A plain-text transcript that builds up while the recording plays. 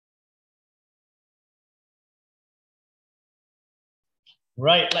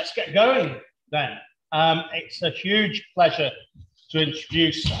Right, let's get going then. It's a huge pleasure to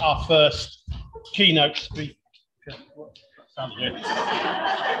introduce our first keynote speaker. It's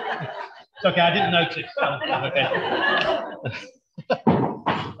okay, I didn't notice. Okay.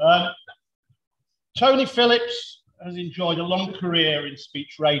 Tony Phillips has enjoyed a long career in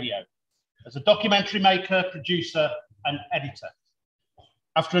speech radio as a documentary maker, producer, and editor.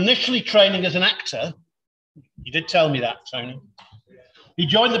 After initially training as an actor, you did tell me that, Tony, he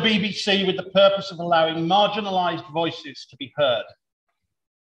joined the BBC with the purpose of allowing marginalised voices to be heard,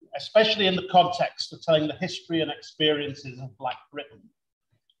 especially in the context of telling the history and experiences of Black Britain.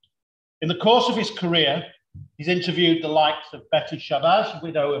 In the course of his career, he's interviewed the likes of Betty Shabazz,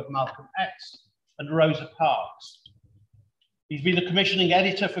 widow of Malcolm X, and Rosa Parks. He's been the commissioning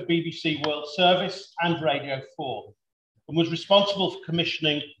editor for BBC World Service and Radio 4, and was responsible for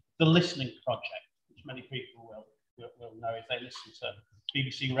commissioning the Listening Project, which many people will know if they listen to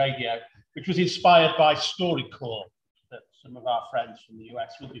BBC Radio, which was inspired by StoryCorps that some of our friends from the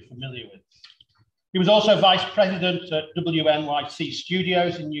US will be familiar with. He was also vice president at WNYC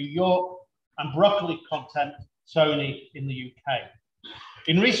Studios in New York and Broccoli Content, Sony in the UK.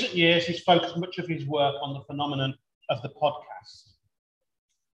 In recent years, he's focused much of his work on the phenomenon of the podcast.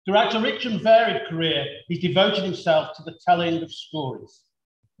 Throughout a rich and varied career, he's devoted himself to the telling of stories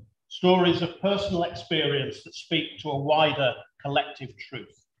of personal experience that speak to a wider collective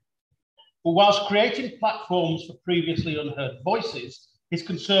truth. But whilst creating platforms for previously unheard voices, his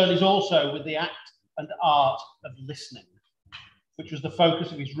concern is also with the act and art of listening, which was the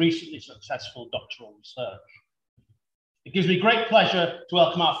focus of his recently successful doctoral research. It gives me great pleasure to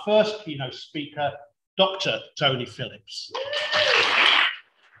welcome our first keynote speaker, Dr. Tony Phillips.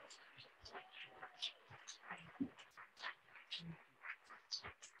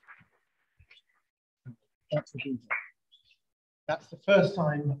 That's the first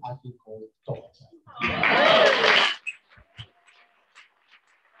time I've been called doctor.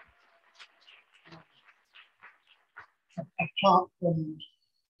 Apart from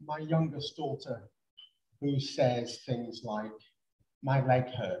my youngest daughter, who says things like, "My leg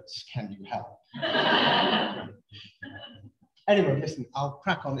hurts, can you help?" Anyway, listen, I'll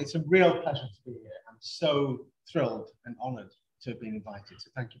crack on. It's a real pleasure to be here. I'm so thrilled and honored to have been invited, so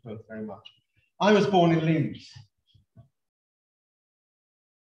thank you both very much. I was born in Leeds.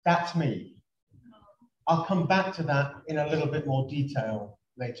 That's me. I'll come back to that in a little bit more detail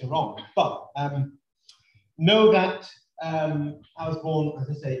later on. But know that I was born, as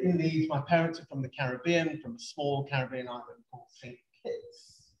I say, in Leeds. My parents are from the Caribbean, from a small Caribbean island called St.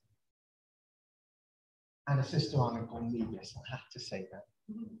 Kitts. And a sister island called Nevis, I have to say that.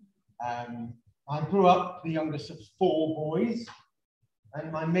 I grew up the youngest of 4 boys. And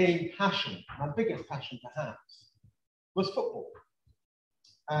my main passion, my biggest passion perhaps, was football.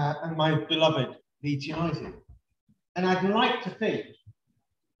 And my beloved Leeds United. And I'd like to think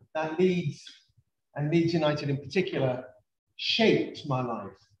that Leeds, and Leeds United in particular, shaped my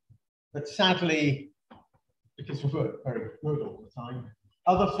life. But sadly, because we weren't very good all the time,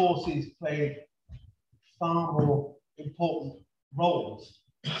 other forces played far more important roles,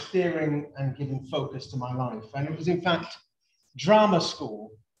 steering and giving focus to my life. And it was in fact drama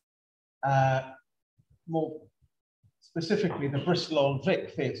school, more specifically the Bristol Old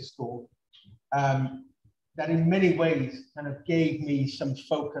Vic Theatre School, that in many ways kind of gave me some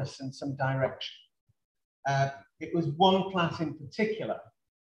focus and some direction. It was one class in particular,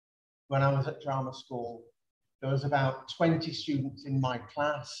 when I was at drama school, there was about 20 students in my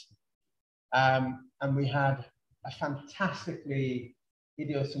class, and we had a fantastically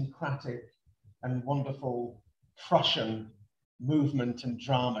idiosyncratic and wonderful Prussian movement and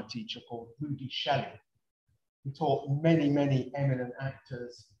drama teacher called Rudy Shelley, who taught many, many eminent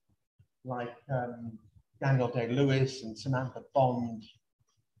actors like Daniel Day-Lewis and Samantha Bond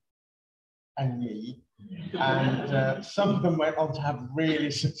and me. And some of them went on to have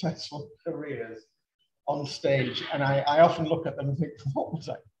really successful careers on stage. And I often look at them and think, what was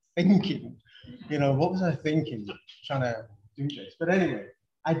I thinking? You know, what was I thinking trying to do this? But anyway,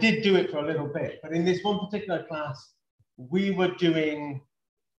 I did do it for a little bit. But in this one particular class, we were doing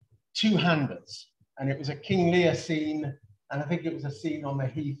 2-handers, and it was a King Lear scene, and I think it was a scene on the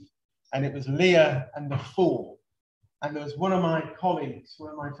heath, and it was Lear and the Fool. And there was one of my colleagues,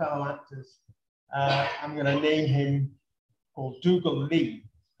 one of my fellow actors, I'm going to name him, called Dougal Lee.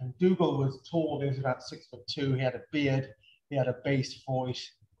 And Dougal was tall, he was about 6'2", he had a beard, he had a bass voice,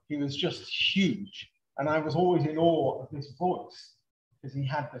 he was just huge. And I was always in awe of this voice, because he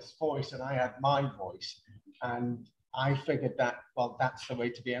had this voice and I had my voice. And I figured that, well, that's the way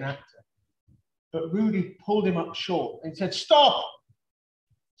to be an actor. But Rudy pulled him up short and said, "Stop!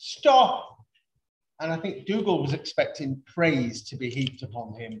 stop. And I think Dougal was expecting praise to be heaped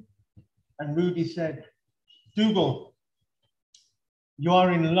upon him. And Rudy said, Dougal, you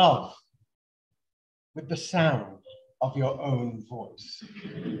are in love with the sound of your own voice.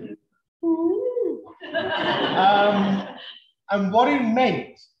 And what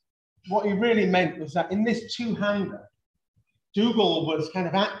he really meant was that in this two-hander, Dougal was kind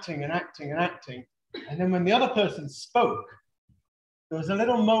of acting and acting and acting. And then when the other person spoke, there was a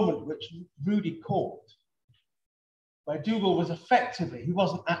little moment which Rudy caught, where Dougal was effectively, he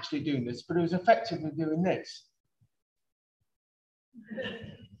wasn't actually doing this, but he was effectively doing this,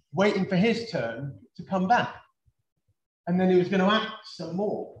 waiting for his turn to come back. And then he was going to act some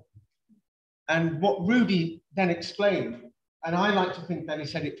more. And what Rudy then explained, and I like to think that he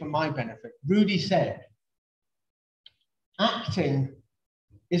said it for my benefit, Rudy said, acting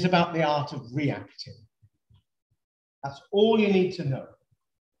is about the art of reacting. That's all you need to know.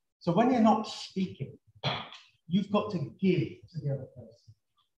 So when you're not speaking, you've got to give to the other person.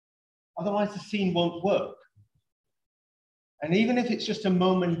 Otherwise, the scene won't work. And even if it's just a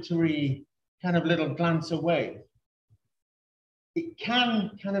momentary kind of little glance away, it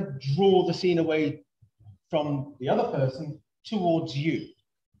can kind of draw the scene away from the other person towards you.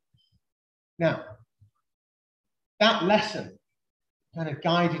 Now, that lesson kind of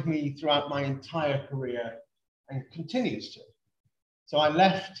guided me throughout my entire career and continues to. So I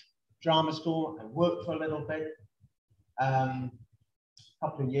left drama school, I worked for a little bit, a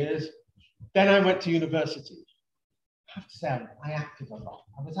couple of years. Then I went to university. I have to say, I acted a lot.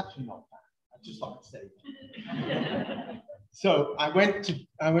 I was actually not bad. I just like to say that. So I went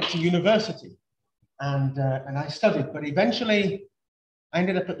to university and I studied, but eventually I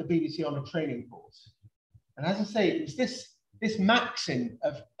ended up at the BBC on a training course. And as I say, it was this maxim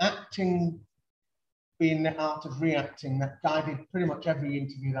of acting being the art of reacting that guided pretty much every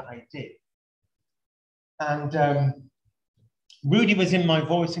interview that I did. And Rudy was in my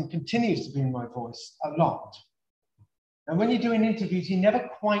voice and continues to be in my voice a lot. And when you're doing interviews, you never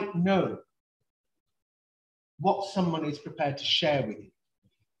quite know what someone is prepared to share with you.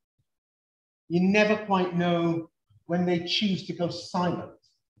 You never quite know when they choose to go silent.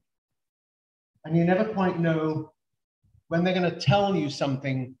 And you never quite know when they're going to tell you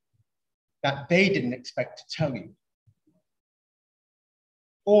something that they didn't expect to tell you.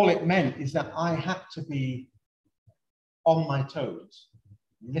 All it meant is that I had to be on my toes,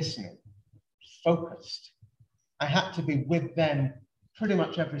 listening, focused. I had to be with them pretty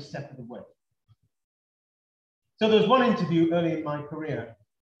much every step of the way. So there was one interview early in my career.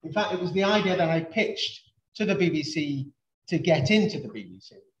 In fact, it was the idea that I pitched to the BBC to get into the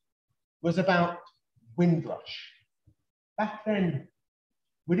BBC, was about Windrush. Back then,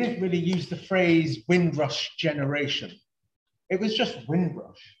 we didn't really use the phrase Windrush generation. It was just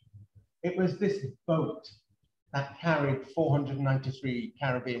Windrush. It was this boat that carried 493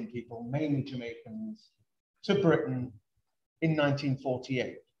 Caribbean people, mainly Jamaicans, to Britain in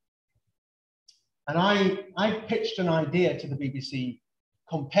 1948. And I pitched an idea to the BBC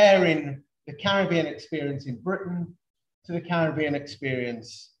comparing the Caribbean experience in Britain to the Caribbean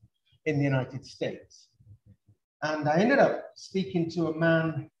experience in the United States. And I ended up speaking to a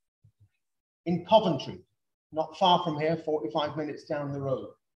man in Coventry, not far from here, 45 minutes down the road.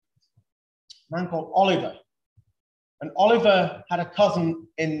 A man called Oliver. And Oliver had a cousin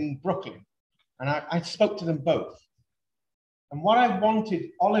in Brooklyn. And I spoke to them both. And what I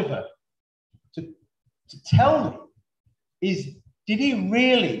wanted Oliver to tell me is, did he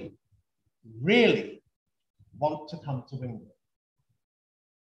really, really want to come to England?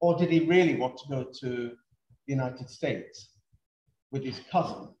 Or did he really want to go to the United States with his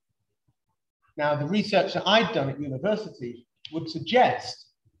cousin? Now, the research that I'd done at university would suggest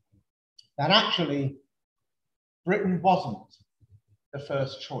that actually Britain wasn't the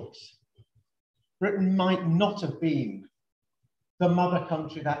first choice. Britain might not have been the mother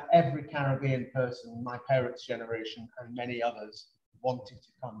country that every Caribbean person, my parents' generation and many others, wanted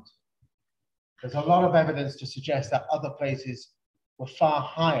to come to. There's a lot of evidence to suggest that other places were far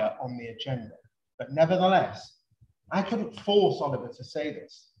higher on the agenda. But nevertheless, I couldn't force Oliver to say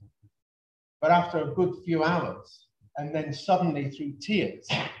this. But after a good few hours, and then suddenly through tears,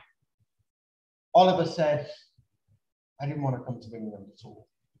 Oliver said, I didn't want to come to England at all.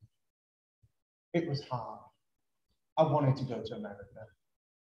 It was hard. I wanted to go to America.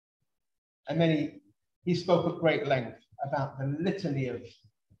 And then he spoke at great length about the litany of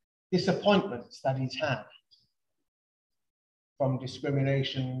disappointments that he's had, from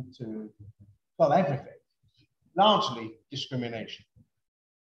discrimination to, well, everything, largely discrimination.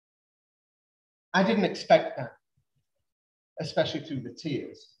 I didn't expect that. especially through the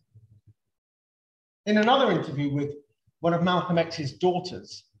tears. In another interview with one of Malcolm X's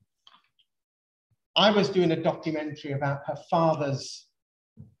daughters, I was doing a documentary about her father's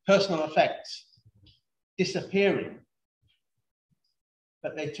personal effects disappearing,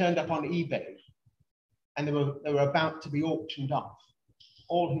 but they turned up on eBay and they were about to be auctioned off.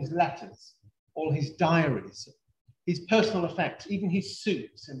 All his letters, all his diaries, his personal effects, even his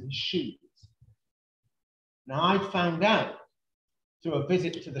suits and his shoes. Now, I found out through a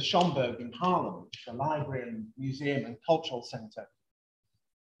visit to the Schomburg in Harlem, the library and museum and cultural center,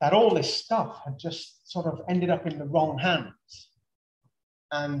 that all this stuff had just sort of ended up in the wrong hands.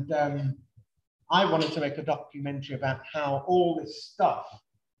 And I wanted to make a documentary about how all this stuff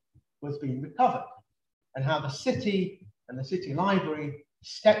was being recovered and how the city and the city library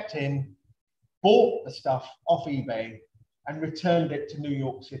stepped in, bought the stuff off eBay and returned it to New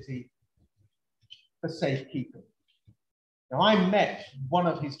York City for safekeeping. Now, I met one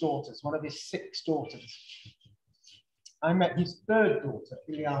of his daughters, one of his 6 daughters. I met his 3rd daughter,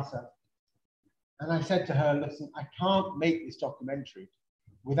 Ilyasa, and I said to her, listen, I can't make this documentary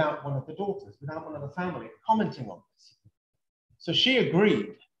without one of the daughters, without one of the family commenting on this. So she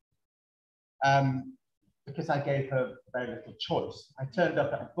agreed, because I gave her very little choice. I turned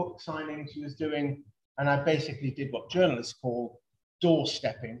up at a book signing she was doing, and I basically did what journalists call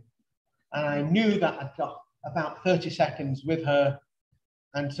doorstepping. And I knew that I'd got about 30 seconds with her.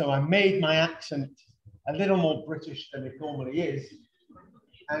 And so I made my accent a little more British than it normally is.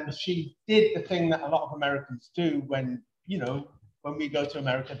 And she did the thing that a lot of Americans do when, you know, when we go to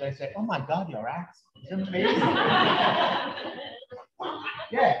America, they say, oh my God, your accent is amazing.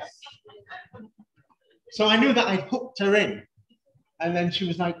 Yes. So I knew that I'd hooked her in. And then she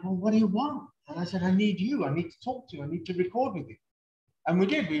was like, well, what do you want? And I said, I need you. I need to talk to you. I need to record with you. And we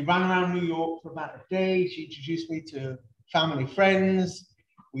did. We ran around New York for about a day. She introduced me to family friends.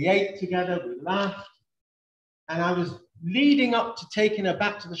 We ate together. We laughed. And I was leading up to taking her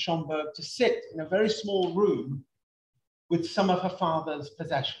back to the Schomburg to sit in a very small room with some of her father's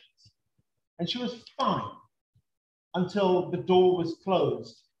possessions. And she was fine until the door was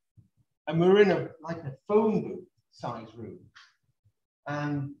closed. And we were in like a phone booth size room.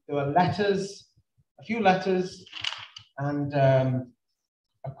 And there were letters, a few letters, and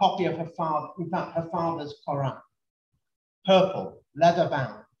a copy of her father, in fact, her father's Quran, purple, leather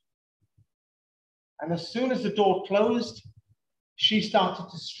bound. And as soon as the door closed, she started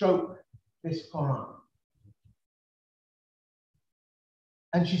to stroke this Quran.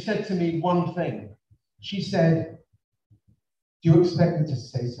 And she said to me one thing. She said, do you expect me to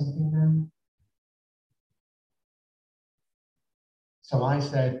say something now? So I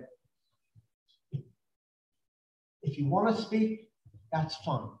said, if you want to speak, that's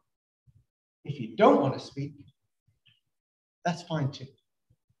fine. If you don't want to speak, that's fine too.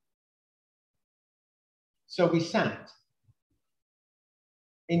 So we sat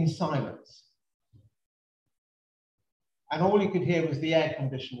in silence. And all you could hear was the air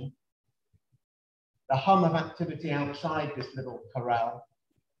conditioning, the hum of activity outside this little corral.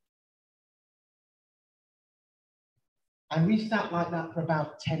 And we sat like that for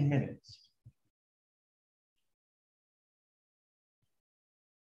about 10 minutes.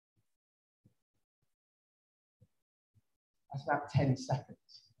 That's about 10 seconds.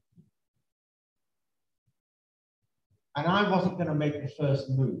 And I wasn't going to make the first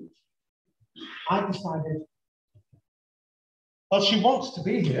move. I decided, well, she wants to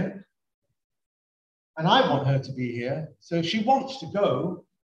be here. And I want her to be here. So if she wants to go,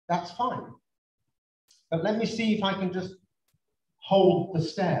 that's fine. But let me see if I can just hold the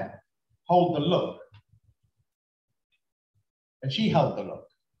stare, hold the look. And she held the look.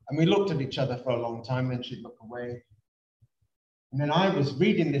 And we looked at each other for a long time, then she'd look away. And then I was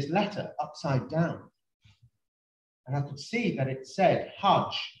reading this letter upside down. And I could see that it said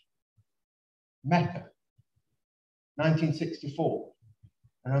Hajj, Mecca, 1964.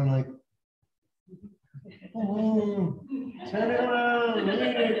 And I'm like, oh, turn it around, read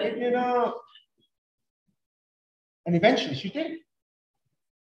it, pick it up. And eventually she did.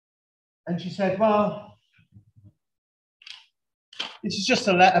 And she said, well, this is just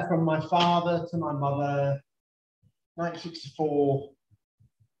a letter from my father to my mother, 1964.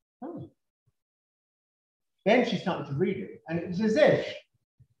 Oh. Then she started to read it, and it was as if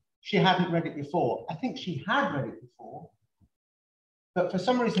she hadn't read it before. I think she had read it before, but for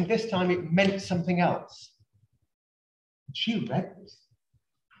some reason this time it meant something else. She read this,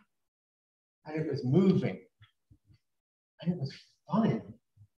 and it was moving, and it was funny.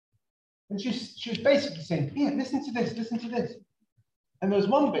 And she was basically saying, here, listen to this, listen to this. And there was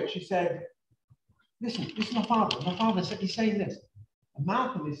one bit she said, listen, this is my father. My father is saying this. And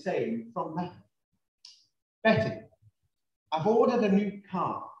Malcolm is saying from that, Betty, I've ordered a new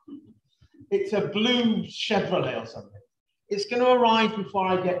car. It's a blue Chevrolet or something. It's going to arrive before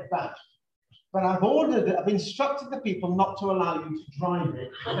I get back. But I've instructed the people not to allow you to drive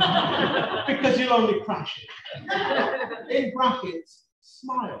it because you'll only crash it. In brackets,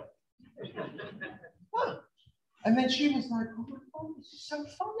 smile. Huh. And then she was like, oh my God, this is so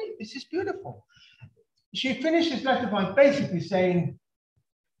funny. This is beautiful. She finished this letter by basically saying,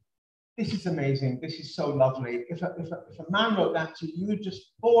 this is amazing. This is so lovely. If a man wrote that to you, you would just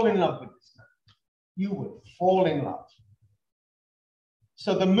fall in love with this man. You would fall in love.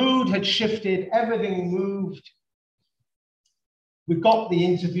 So the mood had shifted, everything moved. We got the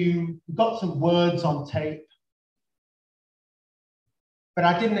interview, we got some words on tape. But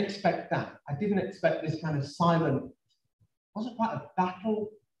I didn't expect that. I didn't expect this kind of silent, it wasn't quite a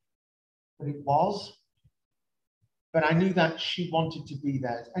battle, but it was. But I knew that she wanted to be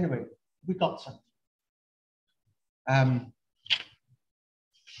there. Anyway, we got something.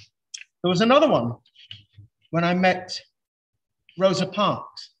 There was another one when I met Rosa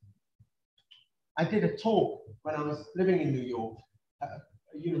Parks. I did a talk when I was living in New York at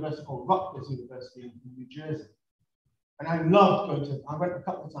a university called Rutgers University in New Jersey. And I loved going to, I went a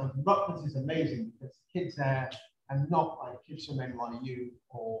couple of times. Rutgers is amazing because kids there are not like kids from NYU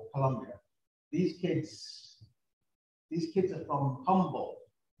or Columbia. These kids are from humble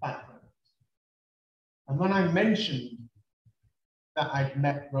backgrounds. And when I mentioned that I'd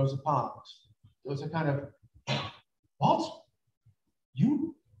met Rosa Parks, there was a kind of, what?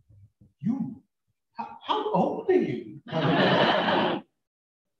 You, how old are you?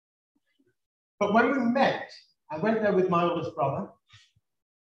 But when we met, I went there with my oldest brother.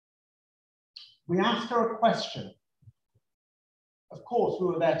 We asked her a question. Of course, we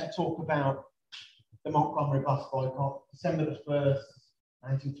were there to talk about the Montgomery bus boycott, December the 1st,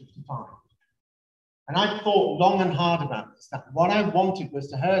 1955. And I thought long and hard about this, that what I wanted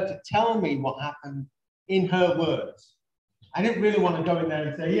was her to tell me what happened in her words. I didn't really want to go in there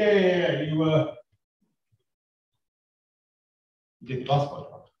and say, yeah, you did the bus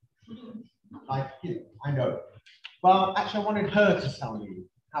boycott. Like, you know, I know. Well, actually, I wanted her to tell me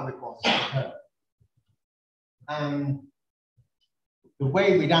how it was for her. And the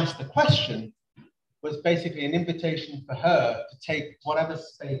way we'd asked the question was basically an invitation for her to take whatever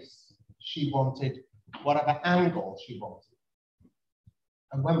space she wanted, whatever angle she wanted.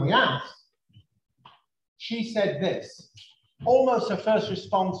 And when we asked, she said this. Almost her first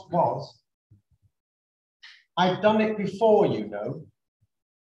response was, I've done it before, you know.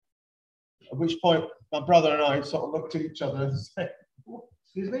 At which point, my brother and I sort of looked at each other and said,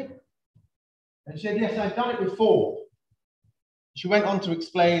 excuse me? And she said, yes, I've done it before. She went on to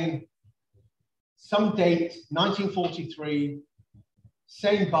explain some date, 1943,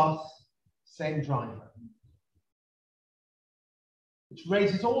 same bus, same driver. Which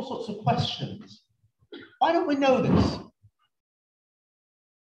raises all sorts of questions. Why don't we know this?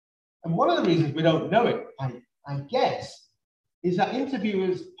 And one of the reasons we don't know it, I guess, is that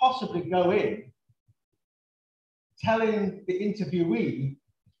interviewers possibly go in telling the interviewee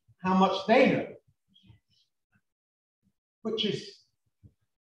how much they know, which is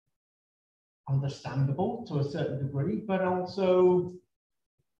understandable to a certain degree, but also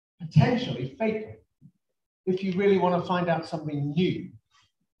potentially fatal. If you really want to find out something new,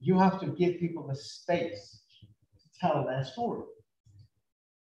 you have to give people the space to tell their story.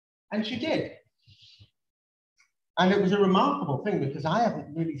 And she did. And it was a remarkable thing because I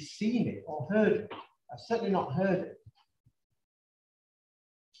haven't really seen it or heard it. I've certainly not heard it.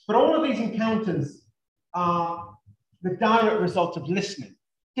 But all of these encounters are the direct result of listening,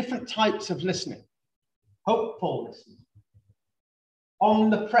 different types of listening, hopeful listening, on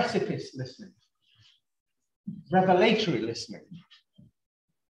the precipice listening, revelatory listening.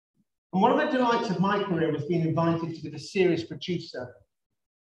 And one of the delights of my career was being invited to be the series producer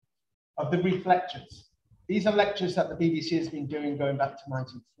of the brief lectures. These are lectures that the BBC has been doing going back to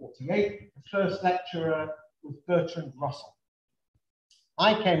 1948. The first lecturer was Bertrand Russell.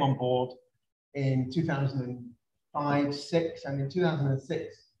 I came on board in 2005, 6, and in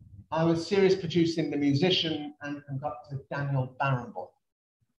 2006, I was series producing the musician and conductor Daniel Barenboim,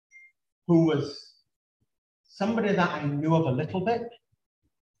 who was somebody that I knew of a little bit,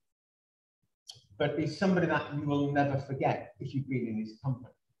 but he's somebody that you will never forget if you've been in his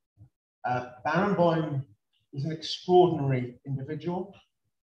company. Barenboim is an extraordinary individual,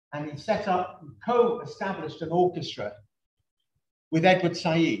 and he set up, co-established an orchestra with Edward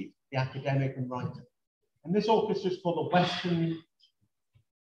Said, the academic and writer. And this orchestra is called the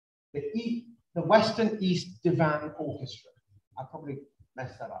the Western East Divan Orchestra. I probably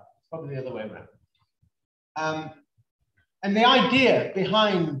messed that up. It's probably the other way around. And the idea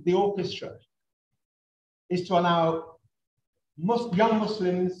behind the orchestra is to allow young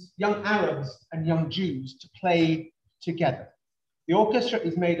Muslims, young Arabs, and young Jews to play together. The orchestra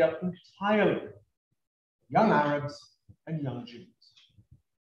is made up entirely of young Arabs and young Jews.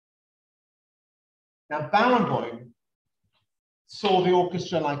 Now, Barenboim saw the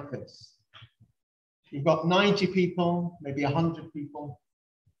orchestra like this. You've got 90 people, maybe 100 people,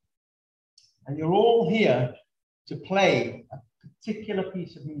 and you're all here to play a particular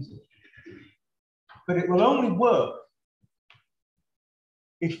piece of music. But it will only work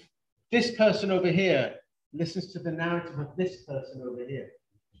if this person over here listens to the narrative of this person over here.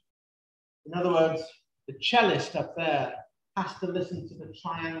 In other words, the cellist up there has to listen to the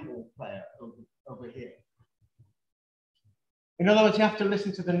triangle player over here. In other words, you have to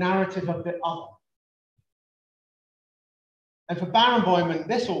listen to the narrative of the other. And for Barenboim and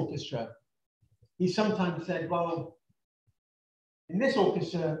this orchestra, he sometimes said, well, in this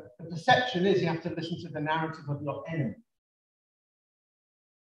orchestra, the perception is you have to listen to the narrative of your enemy,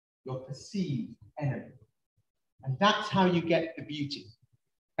 your perceived enemy. And that's how you get the beauty.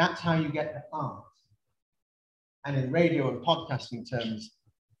 That's how you get the art. And in radio and podcasting terms,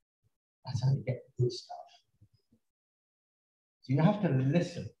 that's how you get the good stuff. So you have to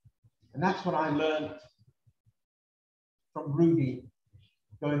listen. And that's what I learned from Rudy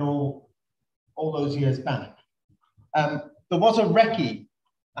going all those years back. There was a recce.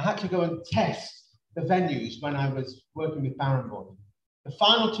 I had to go and test the venues when I was working with Barenboim. The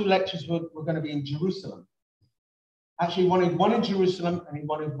final 2 lectures were going to be in Jerusalem. Actually, he wanted one in Jerusalem and he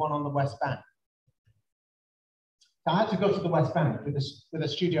wanted one on the West Bank. So I had to go to the West Bank with a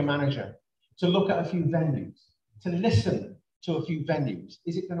studio manager to look at a few venues, to listen to a few venues.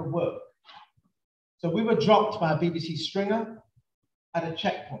 Is it going to work? So we were dropped by a BBC stringer at a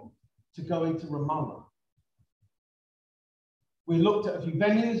checkpoint to go into Ramallah. We looked at a few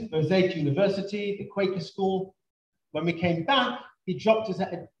venues, Mosaic University, the Quaker School. When we came back, he dropped us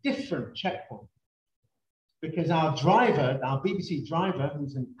at a different checkpoint because our driver, our BBC driver,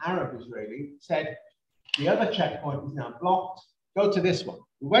 who's an Arab Israeli, said, the other checkpoint is now blocked, go to this one.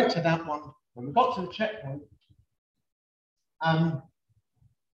 We went to that one. When we got to the checkpoint, I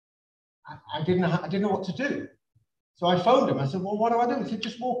didn't know what to do. So I phoned him. I said, well, what do I do? He said,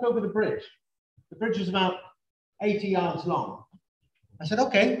 just walk over the bridge. The bridge was about 80 yards long. I said,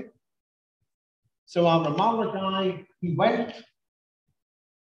 okay. So our Ramallah guy, he went.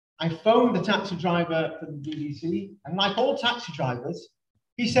 I phoned the taxi driver for the BBC, and like all taxi drivers,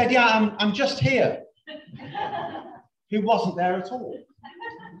 he said, yeah, I'm just here. He wasn't there at all.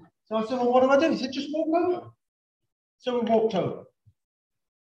 So I said, well, what do I do? He said, just walk over. So we walked over.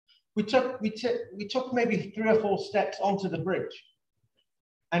 We took maybe 3 or 4 steps onto the bridge,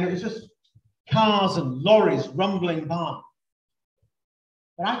 and it was just cars and lorries rumbling by.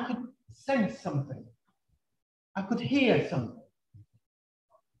 But I could sense something. I could hear something.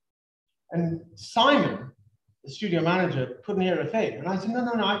 And Simon, the studio manager, couldn't hear a thing. And I said,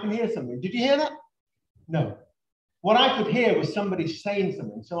 no, I can hear something. Did you hear that? No. What I could hear was somebody saying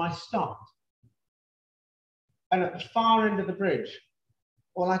something, so I stopped. And at the far end of the bridge,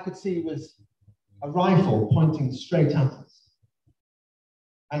 all I could see was a rifle pointing straight at us.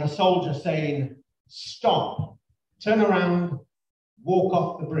 And a soldier saying, stop, turn around, walk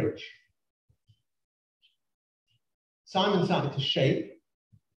off the bridge. Simon started to shake.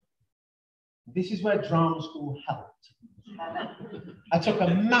 This is where drama school helped. I took a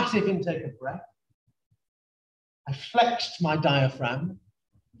massive intake of breath. I flexed my diaphragm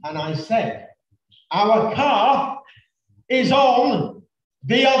and I said, our car is on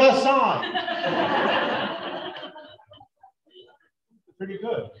the other side. Pretty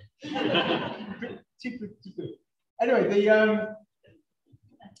good. Pretty good. Anyway,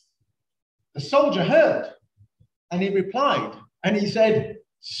 the soldier heard and he replied and he said,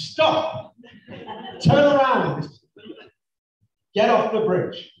 stop, turn around, get off the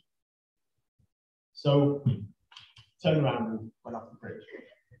bridge. So turned around and went off the bridge.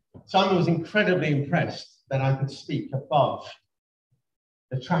 Simon was incredibly impressed that I could speak above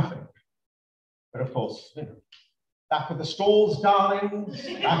the traffic. But of course, you know, back of the stalls, darlings,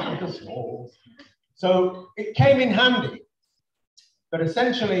 back of the stalls. So it came in handy. But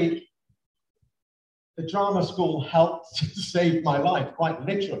essentially, the drama school helped to save my life, quite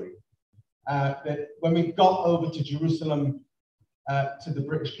literally. That when we got over to Jerusalem, to the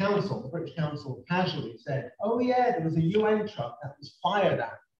British Council casually said, oh yeah, there was a UN truck that was fired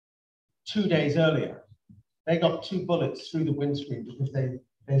at 2 days earlier. They got 2 bullets through the windscreen because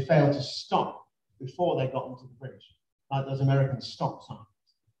they failed to stop before they got onto the bridge, like those American stop signs.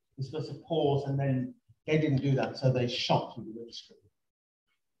 You're supposed to pause, and then they didn't do that, so they shot through the windscreen.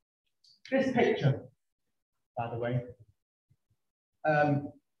 This picture, by the way,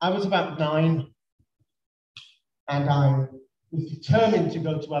 I was about 9, and I was determined to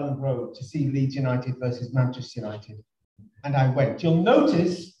go to Elland Road to see Leeds United versus Manchester United, and I went. You'll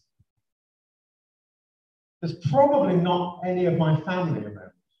notice there's probably not any of my family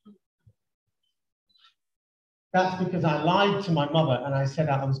around. That's because I lied to my mother and I said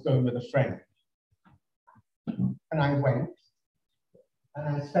I was going with a friend. And I went,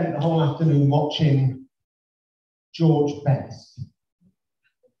 and I spent the whole afternoon watching George Best.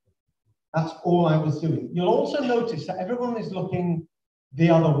 That's all I was doing. You'll also notice that everyone is looking the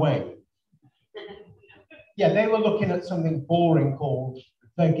other way. Yeah, they were looking at something boring called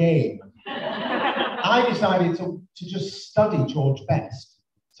The Game. I decided to just study George Best.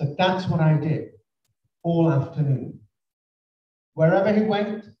 So that's what I did all afternoon. Wherever he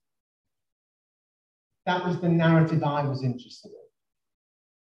went, that was the narrative I was interested in.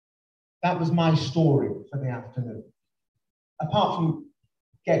 That was my story for the afternoon. Apart from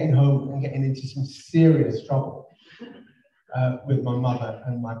getting home and getting into some serious trouble with my mother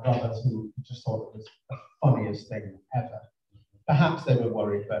and my brothers, who just thought it was the funniest thing ever. Perhaps they were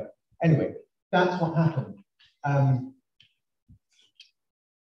worried, but anyway, that's what happened.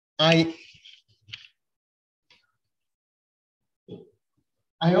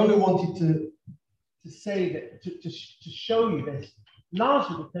 I only wanted to say that, to show you this,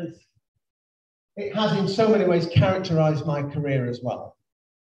 largely because it has in so many ways characterized my career as well,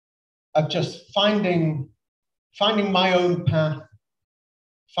 of just finding my own path,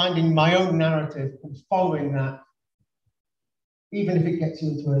 finding my own narrative and following that, even if it gets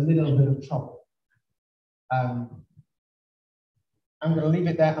you into a little bit of trouble. I'm going to leave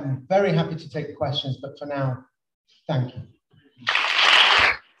it there. I'm very happy to take questions, but for now, thank you.